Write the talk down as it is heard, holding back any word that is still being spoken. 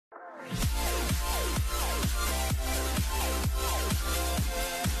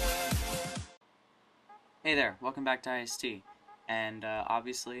Hey there, welcome back to IST. And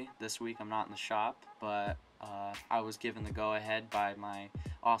obviously, this week I'm not in the shop, but I was given the go ahead by my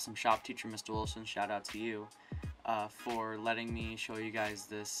awesome shop teacher, Mr. Wilson. Shout out to you for letting me show you guys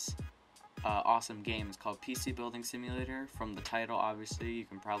this awesome game. It's called PC Building Simulator. From the title, obviously, you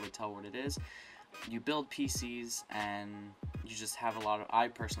can probably tell what it is. You build PCs, and you just have a lot of. I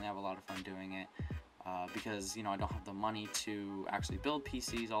personally have a lot of fun doing it. Because I don't have the money to actually build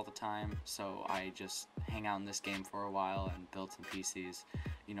PCs all the time, so I just hang out in this game for a while and build some PCs.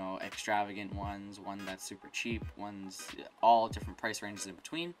 Extravagant ones, one that's super cheap, ones all different price ranges in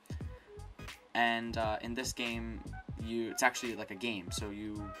between. And in this game, it's actually like a game, so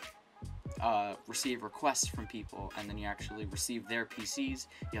you receive requests from people, and then you actually receive their PCs.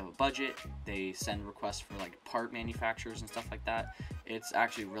 You have a budget. They send requests for like part manufacturers and stuff like that. It's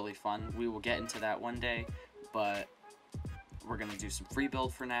actually really fun. We will get into that one day, but we're gonna do some free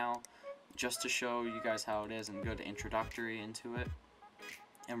build for now, just to show you guys how it is and good introductory into it.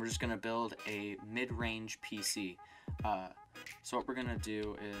 And we're just gonna build a mid-range PC. So what we're gonna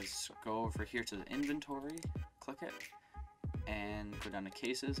do is go over here to the inventory, click it, and go down to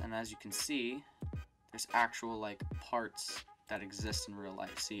cases, and as you can see, there's actual like parts that exist in real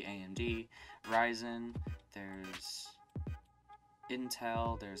life. See AMD, Ryzen, there's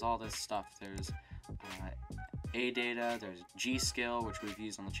Intel, there's all this stuff. There's ADATA, there's G.Skill, which we've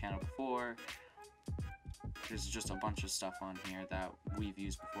used on the channel before. There's just a bunch of stuff on here that we've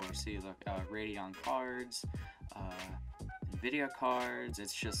used before. See, look, Radeon cards, NVIDIA cards.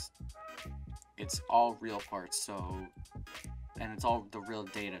 It's all real parts. So, and it's all the real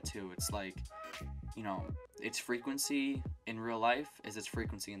data too. It's like, its frequency in real life is its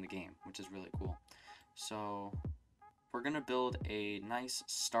frequency in the game, which is really cool. So we're gonna build a nice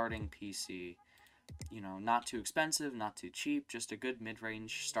starting PC. Not too expensive, not too cheap, just a good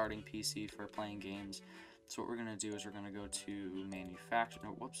mid-range starting PC for playing games. So what we're gonna do is we're gonna go to manufacture,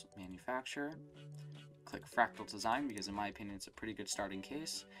 click Fractal Design, because in my opinion it's a pretty good starting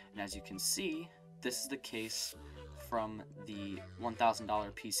case. And as you can see, this is the case from the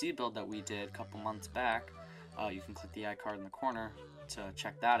 $1,000 PC build that we did a couple months back. You can click the iCard in the corner to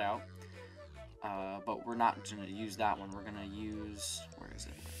check that out. But we're not going to use that one. We're going to use, where is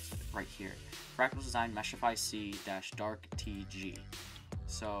it? Right here. Fractal Design Meshify C-Dark TG.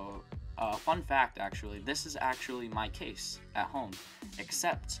 So, fun fact actually, this is actually my case at home,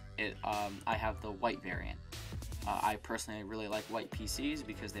 except I have the white variant. I personally really like white PCs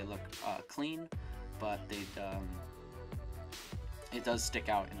because they look clean, but it does stick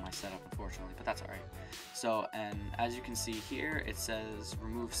out in my setup, unfortunately, but that's alright. So, and as you can see here, it says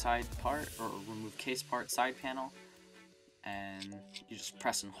remove side part, or remove case part side panel, and you just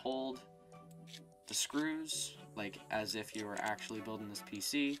press and hold the screws, like as if you were actually building this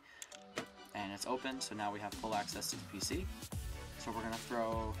PC, and it's open, so now we have full access to the PC. So we're gonna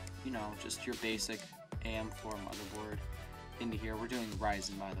throw, just your basic AM4 motherboard into here. We're doing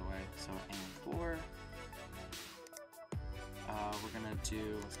Ryzen, by the way, so AM4. We're gonna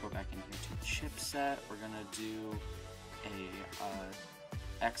do, let's go back in here to chipset. We're gonna do a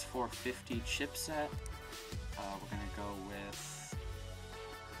X450 chipset. We're gonna go with,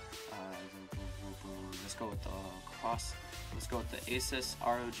 let's go with the Asus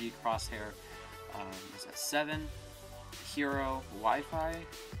ROG Crosshair, is that 7 Hero Wi-Fi?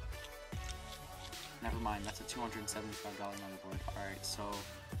 Never mind, that's a $275 motherboard. Alright, so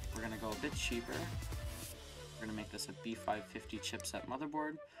we're gonna go a bit cheaper. We're going to make this a B550 chipset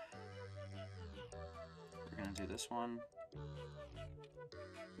motherboard. We're going to do this one.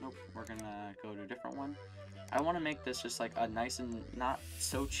 Nope, we're going to go to a different one. I want to make this just like a nice and not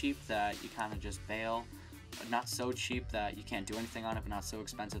so cheap that you kind of just bail. Not so cheap that you can't do anything on it, but not so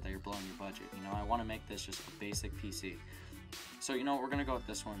expensive that you're blowing your budget. I want to make this just a basic PC. So we're going to go with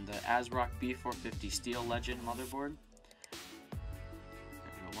this one, the ASRock B450 Steel Legend motherboard.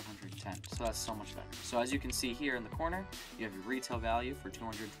 110, so that's so much better. So as you can see here in the corner, you have your retail value for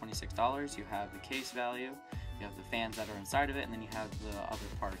 $226, you have the case value, you have the fans that are inside of it, and then you have the other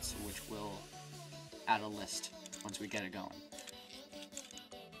parts, which will add a list once we get it going.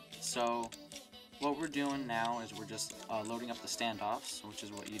 So what we're doing now is we're just loading up the standoffs, which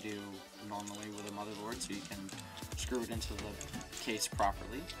is what you do normally with a motherboard, so you can screw it into the case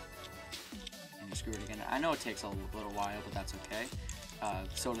properly. And you screw it again. I know it takes a little while, but that's okay.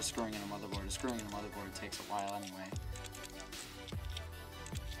 So does screwing in a motherboard. Screwing in a motherboard takes a while anyway.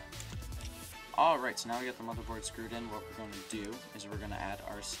 Alright, so now we got the motherboard screwed in. What we're going to do is we're going to add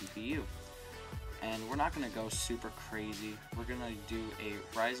our CPU. And we're not going to go super crazy. We're going to do a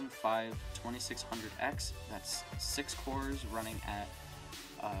Ryzen 5 2600X. That's 6 cores running at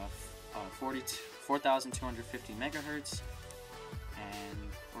 40 4,250 megahertz. And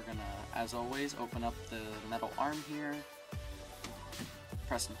we're gonna, as always, open up the metal arm here,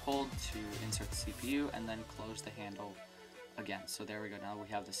 press and hold to insert the CPU, and then close the handle again. So there we go, now we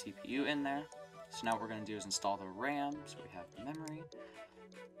have the CPU in there. So now what we're gonna do is install the RAM, so we have the memory.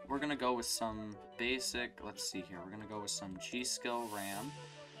 We're gonna go with some basic, let's see here, we're gonna go with some G.Skill RAM.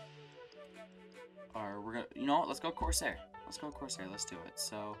 Or we're gonna, you know what, let's go Corsair. Let's go Corsair, let's do it.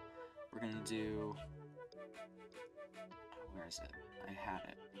 So we're gonna do, where is it? I had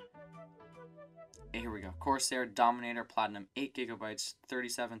it. Here we go. Corsair Dominator Platinum 8 gigabytes,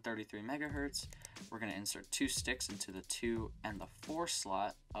 3733 megahertz. We're going to insert 2 sticks into the 2 and the 4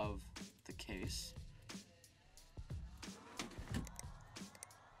 slot of the case.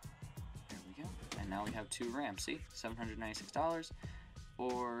 There we go. And now we have 2 RAM. See? $796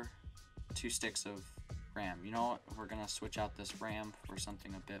 for 2 sticks of RAM. You know what? We're going to switch out this RAM for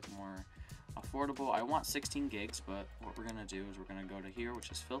something a bit more affordable. I want 16 gigs, but what we're going to do is we're going to go to here, which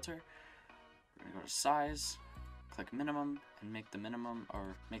is filter. We're going to go to size, click minimum, and make the minimum,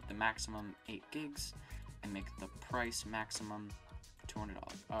 or make the maximum 8 gigs, and make the price maximum $200,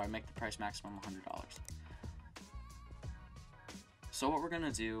 or make the price maximum $100. So what we're going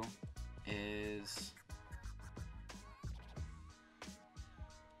to do is,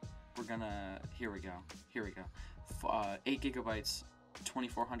 we're going to, here we go, 8 gigabytes,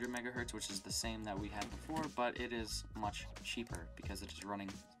 2400 megahertz, which is the same that we had before, but it is much cheaper because it is running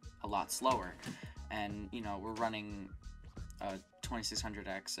a lot slower. And you know, we're running a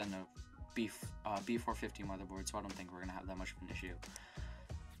 2600X and a B450 motherboard, so I don't think we're gonna have that much of an issue.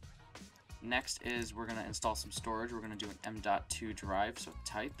 Next is we're gonna install some storage. We're gonna do an M.2 drive, so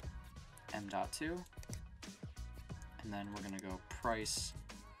type M.2, and then we're gonna go price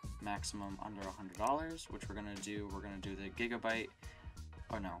maximum under $100, which we're gonna do the gigabyte.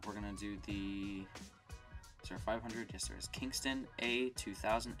 Oh no, we're gonna do the, is there 500? Yes, there is. Kingston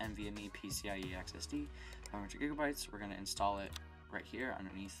A2000 NVMe PCIe SSD, 500 gigabytes. We're gonna install it right here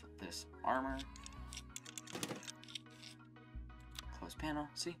underneath this armor. Close panel,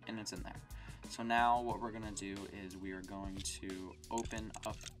 see, and it's in there. So now what we're gonna do is we are going to open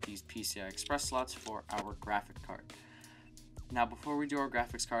up these PCI Express slots for our graphic card. Now, before we do our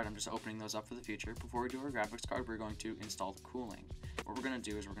graphics card, I'm just opening those up for the future. Before we do our graphics card, we're going to install the cooling. What we're going to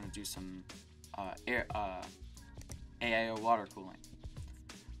do is we're going to do some AIO water cooling.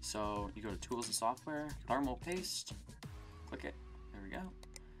 So you go to Tools and Software, Thermal Paste, click it, there we go.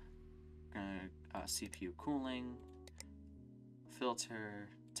 We're going to CPU cooling, filter,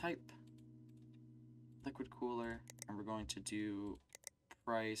 type, liquid cooler, and we're going to do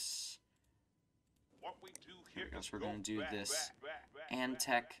price. Here we go. So we're going to do this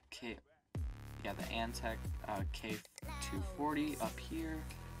Antec K, yeah, the Antec K240 up here.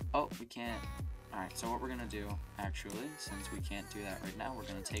 Oh, we can't. Alright, so what we're going to do, actually, since we can't do that right now, we're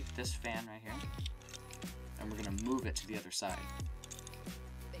going to take this fan right here, and we're going to move it to the other side.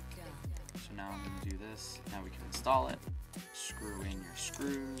 So now I'm going to do this. Now we can install it. Screw in your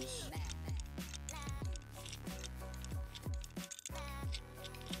screws.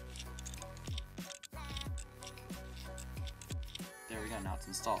 There we go, now it's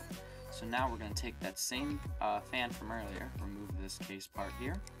installed. So now we're going to take that same fan from earlier, remove this case part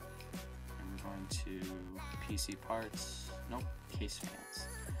here, and we're going to PC parts, nope, case fans.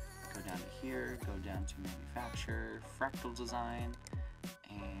 Go down to here, go down to manufacture, fractal design,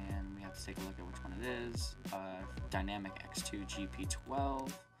 and we have to take a look at which one it is. Dynamic X2 GP12,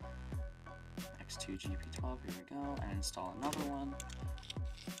 X2 GP12, here we go, and install another one.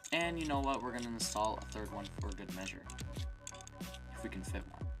 And you know what, we're going to install a third one for good measure, if we can fit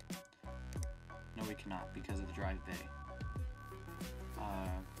one. No, we cannot because of the drive bay.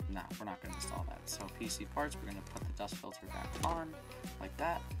 No, we're not going to install that. So PC parts, we're going to put the dust filter back on, like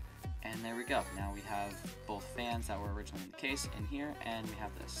that. And there we go. Now we have both fans that were originally in the case in here, and we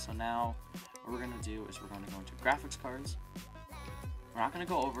have this. So now what we're going to do is we're going to go into graphics cards. We're not going to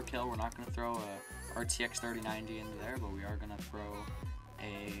go overkill. We're not going to throw a RTX 3090 into there, but we are going to throw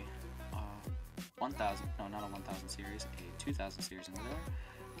a 1000, no, not a 1000 series, a 2000 series into there.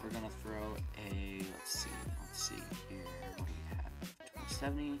 We're going to throw a, let's see here, what do we have?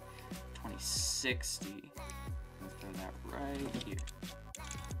 2070, 2060. I'm going to throw that right here.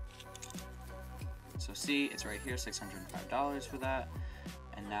 So see, it's right here, $605 for that.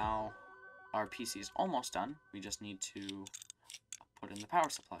 And now our PC is almost done. We just need to put in the power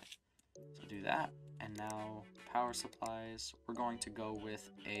supply. So do that. And now power supplies, we're going to go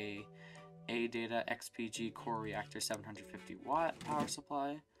with a ADATA XPG Core Reactor 750 watt power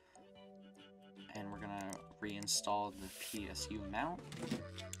supply. And we're going to reinstall the PSU mount.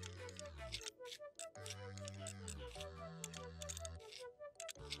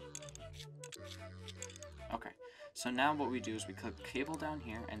 Okay, so now what we do is we click cable down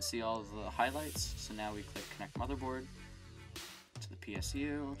here and see all the highlights. So now we click connect motherboard to the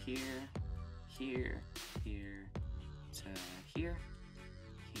PSU, here, here, here, to here,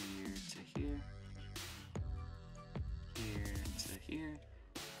 here to here, here to here,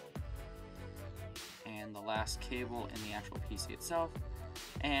 and the last cable in the actual PC itself.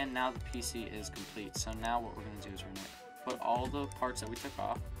 And now the PC is complete. So now what we're going to do is we're going to put all the parts that we took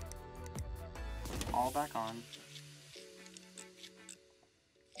off, put them all back on.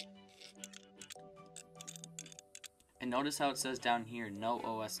 And notice how it says down here, no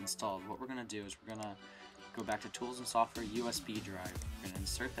OS installed. What we're going to do is we're going to go back to Tools and Software, USB drive. We're going to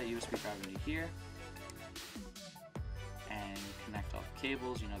insert that USB drive into here. And connect all the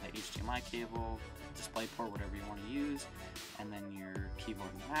cables, you know, the HDMI cable, DisplayPort, whatever you want to use. And then your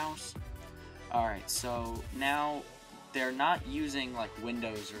keyboard and mouse. Alright, so now they're not using like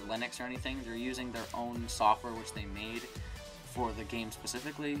Windows or Linux or anything. They're using their own software which they made for the game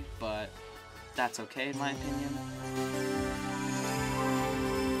specifically, but that's okay in my opinion.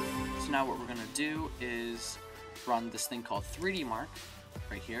 So now what we're going to do is run this thing called 3D Mark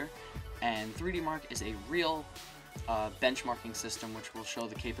right here. And 3D Mark is a real benchmarking system which will show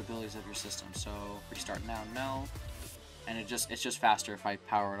the capabilities of your system. So restart now, no. And it's just faster if I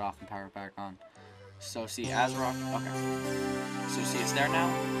power it off and power it back on. So see ASRock, okay. So see it's there now.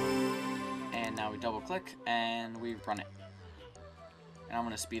 And now we double click and we run it. And I'm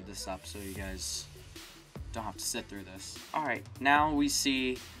going to speed this up so you guys don't have to sit through this. Alright, now we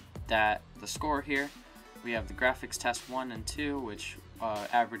see that the score here, we have the graphics test 1 and 2, which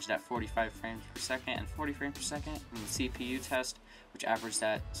averaged at 45 frames per second and 40 frames per second. And the CPU test, which averaged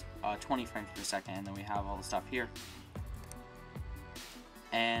at 20 frames per second. And then we have all the stuff here.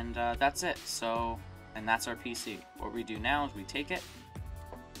 And that's it. So, and that's our PC. What we do now is we take it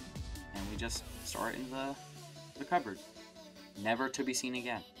and we just store it in the cupboard, never to be seen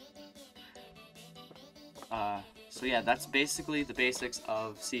again. So yeah, that's basically the basics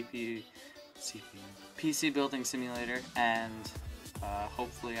of PC Building Simulator, and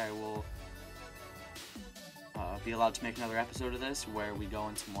hopefully I will be allowed to make another episode of this where we go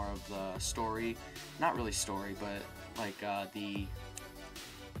into more of the story, not really story, but like the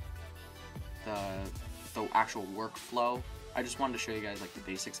actual workflow. I just wanted to show you guys like the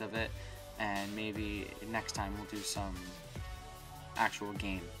basics of it, and maybe next time we'll do some actual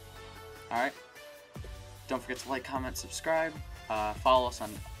game. Alright, don't forget to like, comment, subscribe, follow us on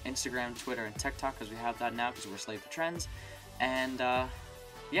Instagram, Twitter, and TikTok, because we have that now because we're Slave to Trends, and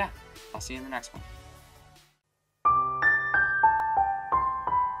yeah, I'll see you in the next one.